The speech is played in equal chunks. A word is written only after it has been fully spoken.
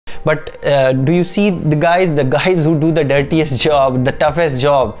But do you see the guys who do the dirtiest job, the toughest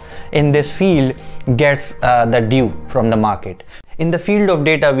job in this field gets the due from the market. In the field of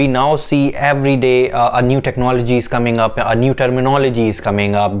data, we now see every day a new technology is coming up, a new terminology is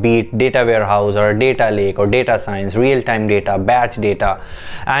coming up, be it data warehouse or data lake or data science, real-time data, batch data,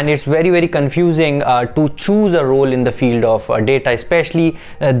 and it's very confusing to choose a role in the field of data, especially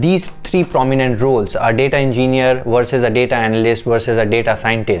these three prominent roles: a data engineer versus a data analyst versus a data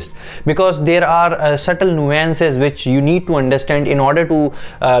scientist, because there are subtle nuances which you need to understand in order to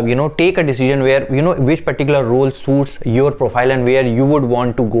take a decision where which particular role suits your profile and where you would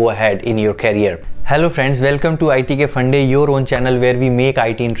want to go ahead in your career. Hello friends, welcome to ITK Fun Day, your own channel where we make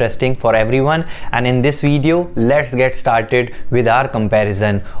IT interesting for everyone. And in this video, let's get started with our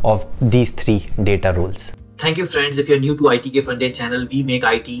comparison of these three data roles. Thank you friends. If you're new to ITK Fun Day channel, we make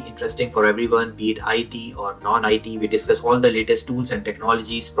IT interesting for everyone, be it IT or non-IT. We discuss all the latest tools and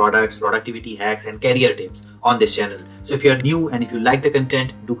technologies, products, productivity hacks and career tips on this channel. So if you're new and if you like the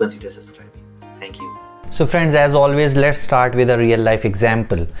content, do consider subscribing. Thank you. So friends, as always, let's start with a real life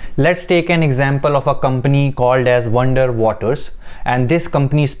example. Let's take an example of a company called as Wonder Waters, and this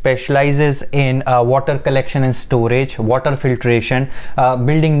company specializes in water collection and storage, water filtration,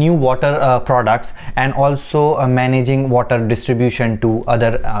 building new water products, and also managing water distribution to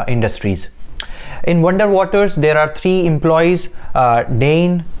other industries. In Wonder Waters, there are three employees,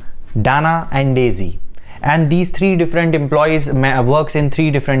 Dane, Dana and Daisy. And these three different employees works in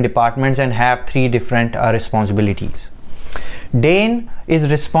three different departments and have three different responsibilities. Dane is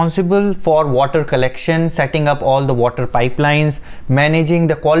responsible for water collection, setting up all the water pipelines, managing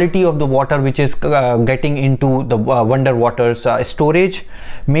the quality of the water which is getting into the Wonder Waters storage,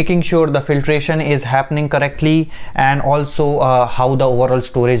 making sure the filtration is happening correctly, and also how the overall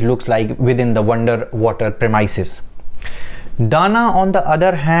storage looks like within the Wonder Water premises. Dana, on the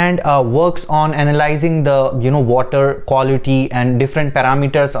other hand, works on analyzing the water quality and different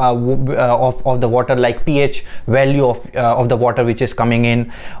parameters of the water, like pH value of the water which is coming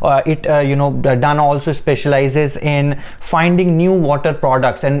in. Dana also specializes in finding new water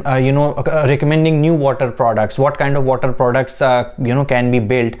products and recommending new water products. What kind of water products can be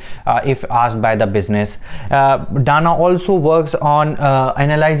built if asked by the business. Dana also works on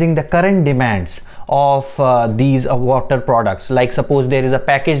analyzing the current demands of these water products. Like suppose there is a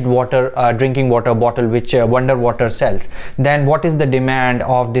packaged water drinking water bottle which Wonder Water sells, then what is the demand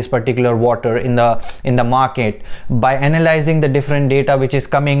of this particular water in the market? By analyzing the different data which is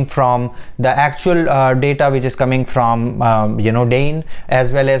coming from the actual data which is coming from Dane,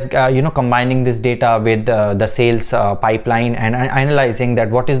 as well as combining this data with the sales pipeline and analyzing that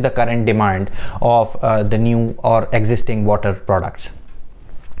what is the current demand of the new or existing water products.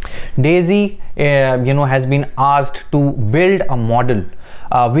 Daisy has been asked to build a model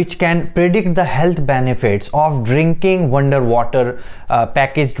which can predict the health benefits of drinking Wonder Water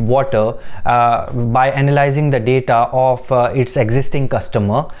packaged water by analyzing the data of its existing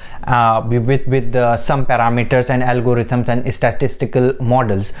customer with some parameters and algorithms and statistical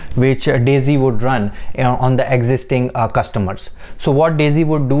models which Daisy would run on the existing customers. So what Daisy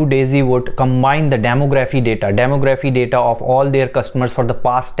would do, Daisy would combine the demography data of all their customers for the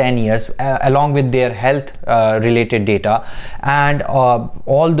past 10 years along with their health related data, and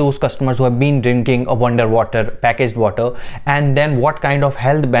all those customers who have been drinking a Wonder Water packaged water, and then what kind of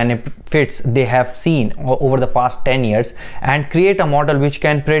health benefits they have seen over the past 10 years, and create a model which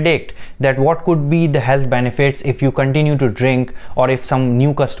can predict that what could be the health benefits if you continue to drink, or if some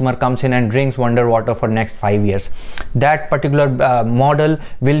new customer comes in and drinks Wonder Water for next 5 years. That particular model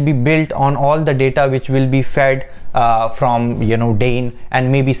will be built on all the data which will be fed from Dane,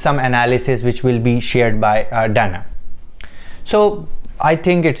 and maybe some analysis which will be shared by Dana. So I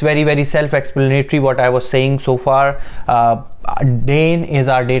think it's very self-explanatory what I was saying so far. Dane is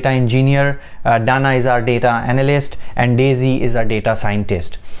our data engineer, Dana is our data analyst, and Daisy is our data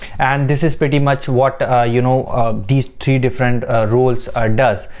scientist. And this is pretty much what these three different roles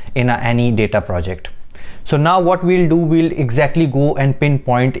does in any data project. So now what we'll do, we'll exactly go and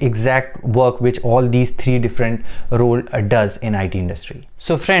pinpoint exact work which all these three different role does in IT industry.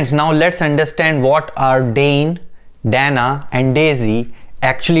 So friends, now let's understand what our Dane, Dana and Daisy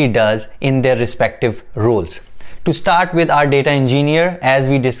actually does in their respective roles. To start with our data engineer, as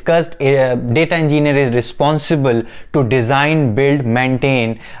we discussed, data engineer is responsible to design, build,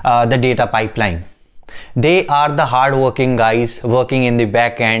 maintain the data pipeline. They are the hard-working guys working in the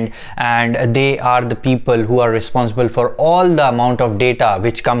back end, and they are the people who are responsible for all the amount of data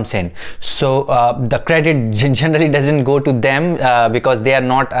which comes in. So the credit generally doesn't go to them because they are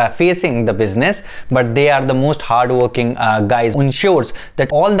not facing the business, but they are the most hard-working guys who ensures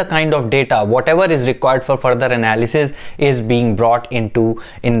that all the kind of data, whatever is required for further analysis, is being brought into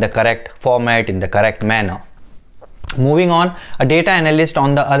in the correct format, in the correct manner. Moving on, a data analyst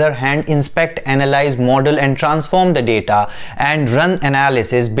on the other hand inspect, analyze, model and transform the data and run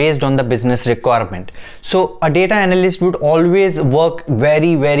analysis based on the business requirement. So a data analyst would always work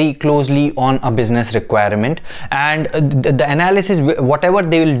very closely on a business requirement, and the analysis, whatever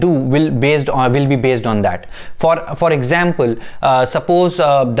they will do, will be based on that. For example, suppose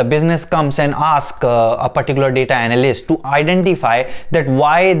the business comes and asks a particular data analyst to identify that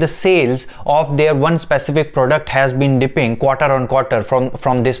why the sales of their one specific product has been dipping quarter on quarter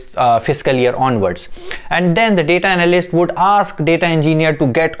from this fiscal year onwards, and then the data analyst would ask data engineer to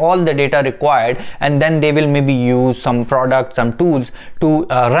get all the data required, and then they will maybe use some products, some tools to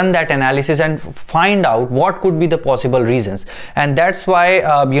run that analysis and find out what could be the possible reasons. And that's why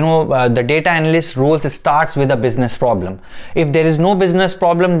the data analyst roles starts with a business problem. If there is no business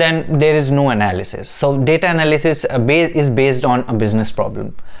problem, then there is no analysis. So data analysis is based on a business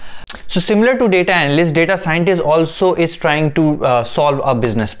problem. So similar to data analyst, data scientist also is trying to solve a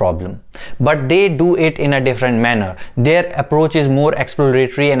business problem, but they do it in a different manner. Their approach is more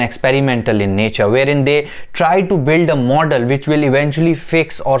exploratory and experimental in nature, wherein they try to build a model which will eventually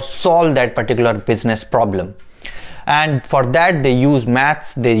fix or solve that particular business problem. And for that they use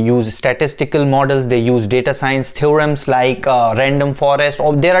maths, they use statistical models, they use data science theorems like random forest,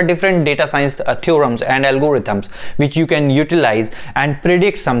 or there are different data science theorems and algorithms which you can utilize and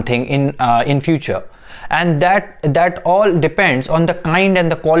predict something in future. And that all depends on the kind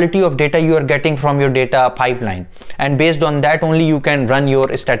and the quality of data you are getting from your data pipeline, and based on that only you can run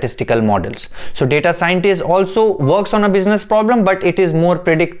your statistical models. So data scientist also works on a business problem, but it is more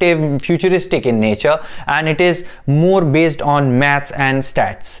predictive, futuristic in nature, and it is more based on maths and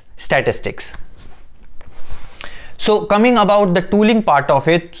statistics. So coming about the tooling part of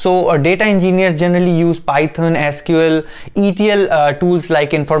it, so data engineers generally use Python, SQL, ETL tools like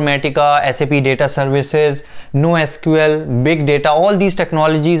Informatica, SAP Data Services, NoSQL, Big Data. All these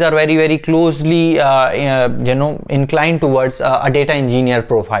technologies are very closely inclined towards a data engineer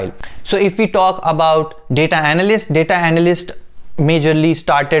profile. So if we talk about data analyst majorly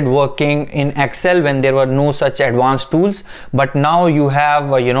started working in Excel when there were no such advanced tools, but now you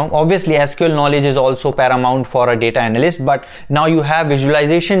have obviously SQL knowledge is also paramount for a data analyst, but now you have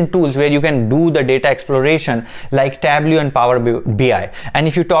visualization tools where you can do the data exploration like Tableau and Power BI. And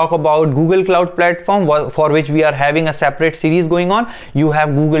if you talk about Google Cloud Platform, for which we are having a separate series going on, you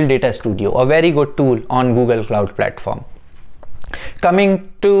have Google Data Studio, a very good tool on Google Cloud Platform.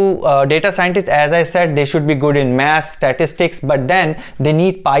 Coming to data scientists, as I said, they should be good in math, statistics, but then they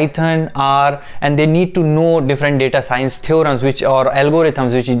need Python, R, and they need to know different data science theorems or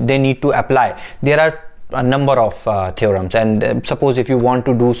algorithms which they need to apply. There are a number of theorems, and suppose if you want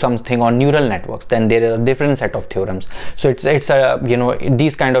to do something on neural networks, then there are a different set of theorems. So it's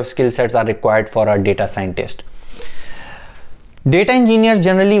these kind of skill sets are required for a data scientist. Data engineers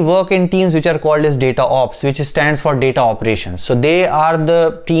generally work in teams which are called as data ops, which stands for data operations. So they are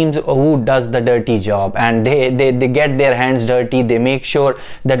the teams who does the dirty job, and they get their hands dirty. They make sure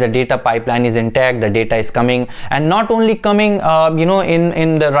that the data pipeline is intact, the data is coming, and not only coming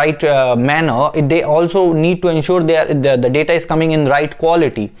in the right manner, they also need to ensure the data is coming in right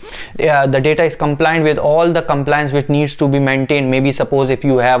quality. The data is compliant with all the compliance which needs to be maintained. Maybe suppose if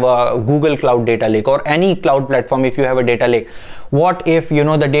you have a Google Cloud data lake or any cloud platform, if you have a data lake, what if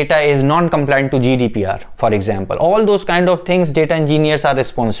the data is non-compliant to GDPR, for example? All those kind of things data engineers are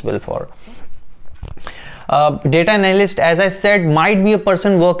responsible for. Data analyst, as I said, might be a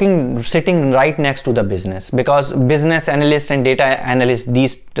person sitting right next to the business, because business analyst and data analyst,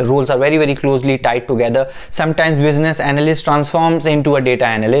 these roles are very closely tied together. Sometimes business analyst transforms into a data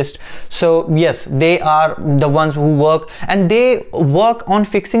analyst. So yes, they are the ones who work, and they work on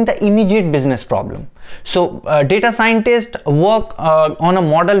fixing the immediate business problem. So data scientists work on a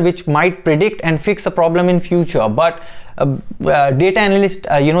model which might predict and fix a problem in future, but data analyst,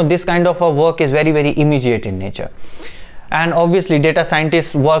 this kind of a work is very immediate in nature. And obviously data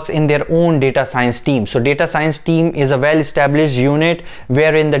scientists works in their own data science team. So data science team is a well-established unit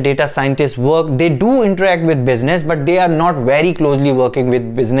wherein the data scientists work. They do interact with business, but they are not very closely working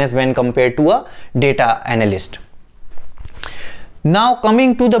with business when compared to a data analyst. Now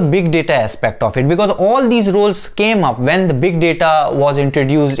coming to the big data aspect of it, because all these roles came up when the big data was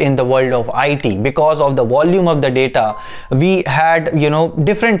introduced in the world of IT. Because of the volume of the data, we had,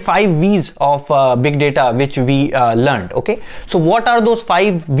 different 5 V's of big data which we learned. Okay, so what are those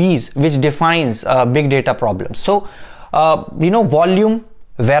 5 V's which defines big data problems? So volume,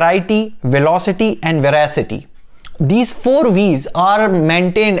 variety, velocity and veracity. These 4 V's are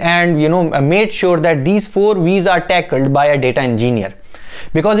maintained and made sure that these 4 V's are tackled by a data engineer.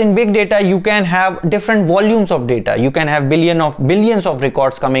 Because in big data you can have different volumes of data, you can have billions of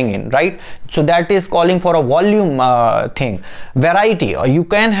records coming in, right? So that is calling for a volume thing. Variety, you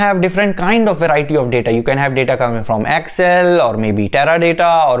can have different kind of variety of data. You can have data coming from Excel or maybe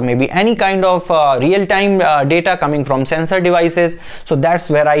Teradata or maybe any kind of real-time data coming from sensor devices. So that's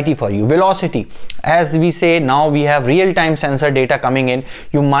variety for you. Velocity, as we say, now we have real-time sensor data coming in.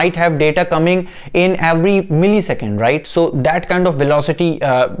 You might have data coming in every millisecond, right? So that kind of velocity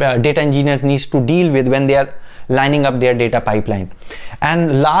data engineers needs to deal with when they are lining up their data pipeline.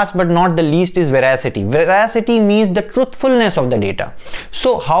 And last but not the least is veracity. Veracity means the truthfulness of the data.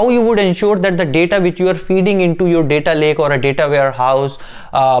 So how you would ensure that the data which you are feeding into your data lake or a data warehouse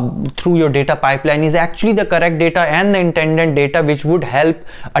through your data pipeline is actually the correct data and the intended data which would help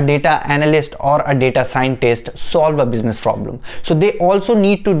a data analyst or a data scientist solve a business problem. So they also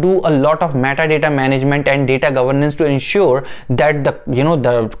need to do a lot of metadata management and data governance to ensure that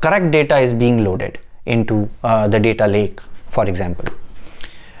the correct data is being loaded into the data lake, for example.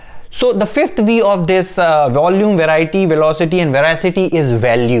 So the 5th V of this volume, variety, velocity and veracity is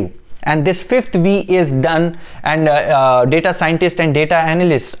value. And this 5th V is done, and data scientists and data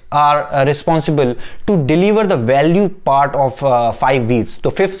analysts are responsible to deliver the value part of 5 V's. So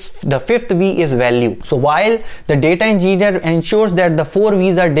the 5th V is value. So while the data engineer ensures that the 4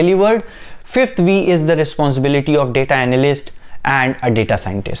 V's are delivered, 5th V is the responsibility of data analyst and a data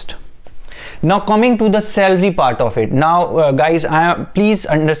scientist. Now coming to the salary part of it. Now guys, please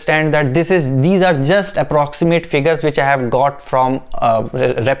understand that these are just approximate figures which I have got from a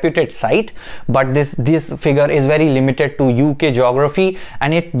reputed site, but this figure is very limited to UK geography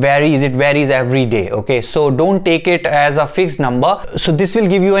and it varies every day. Okay, so don't take it as a fixed number. So this will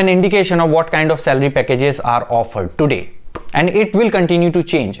give you an indication of what kind of salary packages are offered today, and it will continue to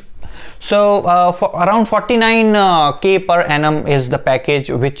change. So for around 49K per annum is the package,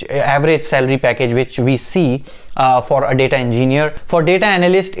 which average salary package which we see for a data engineer. For data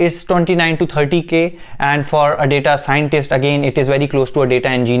analyst it's 29 to 30K, and for a data scientist again it is very close to a data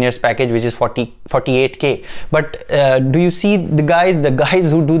engineer's package, which is 48K. But do you see the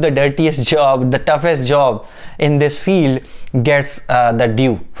guys who do the dirtiest job, the toughest job in this field gets the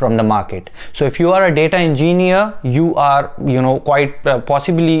due from the market. So if you are a data engineer, you are quite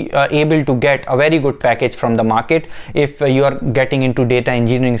possibly able to get a very good package from the market if you are getting into data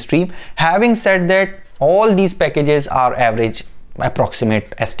engineering stream. Having said that, all these packages are average,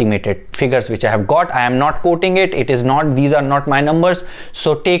 approximate, estimated figures which I have got. I am not quoting it. These are not my numbers,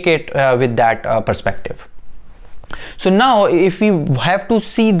 so take it with that perspective. So now if we have to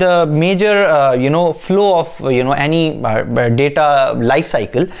see the major flow of any data life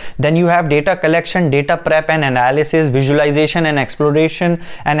cycle, then you have data collection, data prep and analysis, visualization and exploration,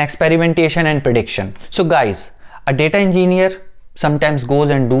 and experimentation and prediction. So guys, a data engineer sometimes goes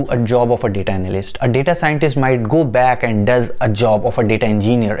and do a job of a data analyst. A data scientist might go back and does a job of a data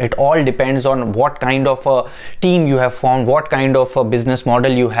engineer. It all depends on what kind of a team you have formed, what kind of a business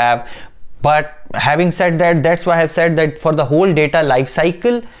model you have. But having said that, that's why I have said that for the whole data life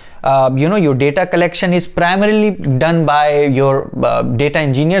cycle, your data collection is primarily done by your data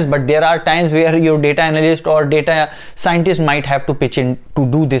engineers, but there are times where your data analyst or data scientist might have to pitch in to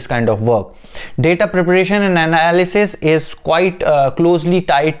do this kind of work. Data preparation and analysis is quite closely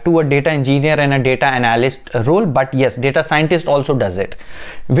tied to a data engineer and a data analyst role, but yes, data scientist also does it.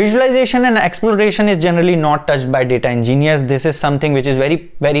 Visualization and exploration is generally not touched by data engineers. This is something which is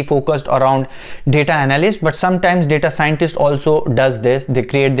very focused around data analyst, but sometimes data scientist also does this. They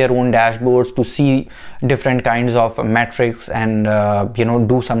create their own dashboards to see different kinds of metrics and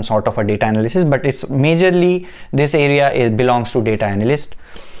do some sort of a data analysis, but it's majorly this area belongs to data analyst.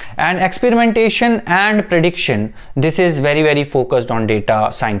 And experimentation and prediction, this is very focused on data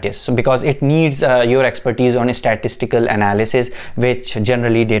scientists, because it needs your expertise on statistical analysis, which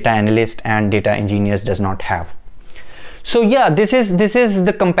generally data analyst and data engineers does not have. So yeah, this is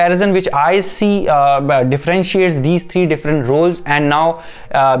the comparison which I see differentiates these three different roles, and now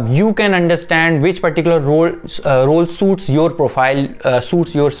you can understand which particular role suits your profile,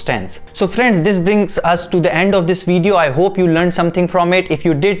 suits your strengths. So friends, this brings us to the end of this video. I hope you learned something from it. If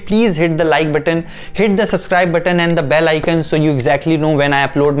you did, please hit the like button, hit the subscribe button and the bell icon so you exactly know when I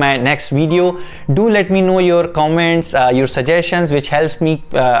upload my next video. Do let me know your comments, your suggestions, which helps me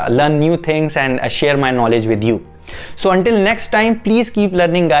learn new things and share my knowledge with you. So until next time, please keep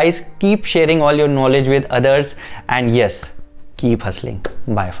learning guys, keep sharing all your knowledge with others, and yes, keep hustling.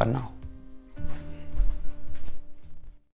 Bye for now.